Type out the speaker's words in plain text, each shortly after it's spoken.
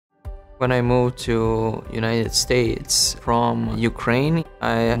When I moved to United States from Ukraine,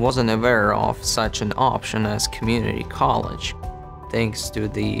 I wasn't aware of such an option as community college. Thanks to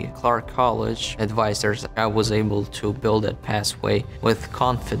the Clark College advisors, I was able to build that pathway with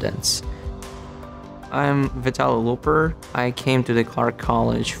confidence. I'm Vitaly Luper. I came to the Clark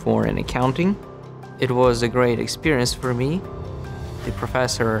College for an accounting. It was a great experience for me. The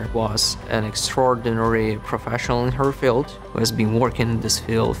professor was an extraordinary professional in her field who has been working in this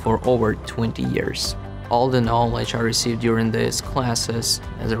field for over 20 years. All the knowledge I received during these classes,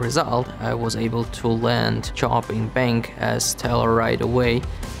 as a result, I was able to land a job in bank as teller right away.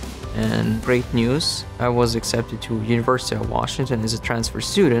 And great news, I was accepted to University of Washington as a transfer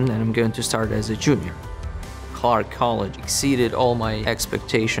student, and I'm going to start as a junior. Clark College exceeded all my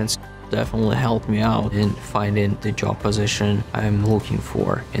expectations. Definitely helped me out in finding the job position I'm looking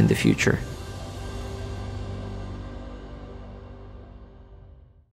for in the future.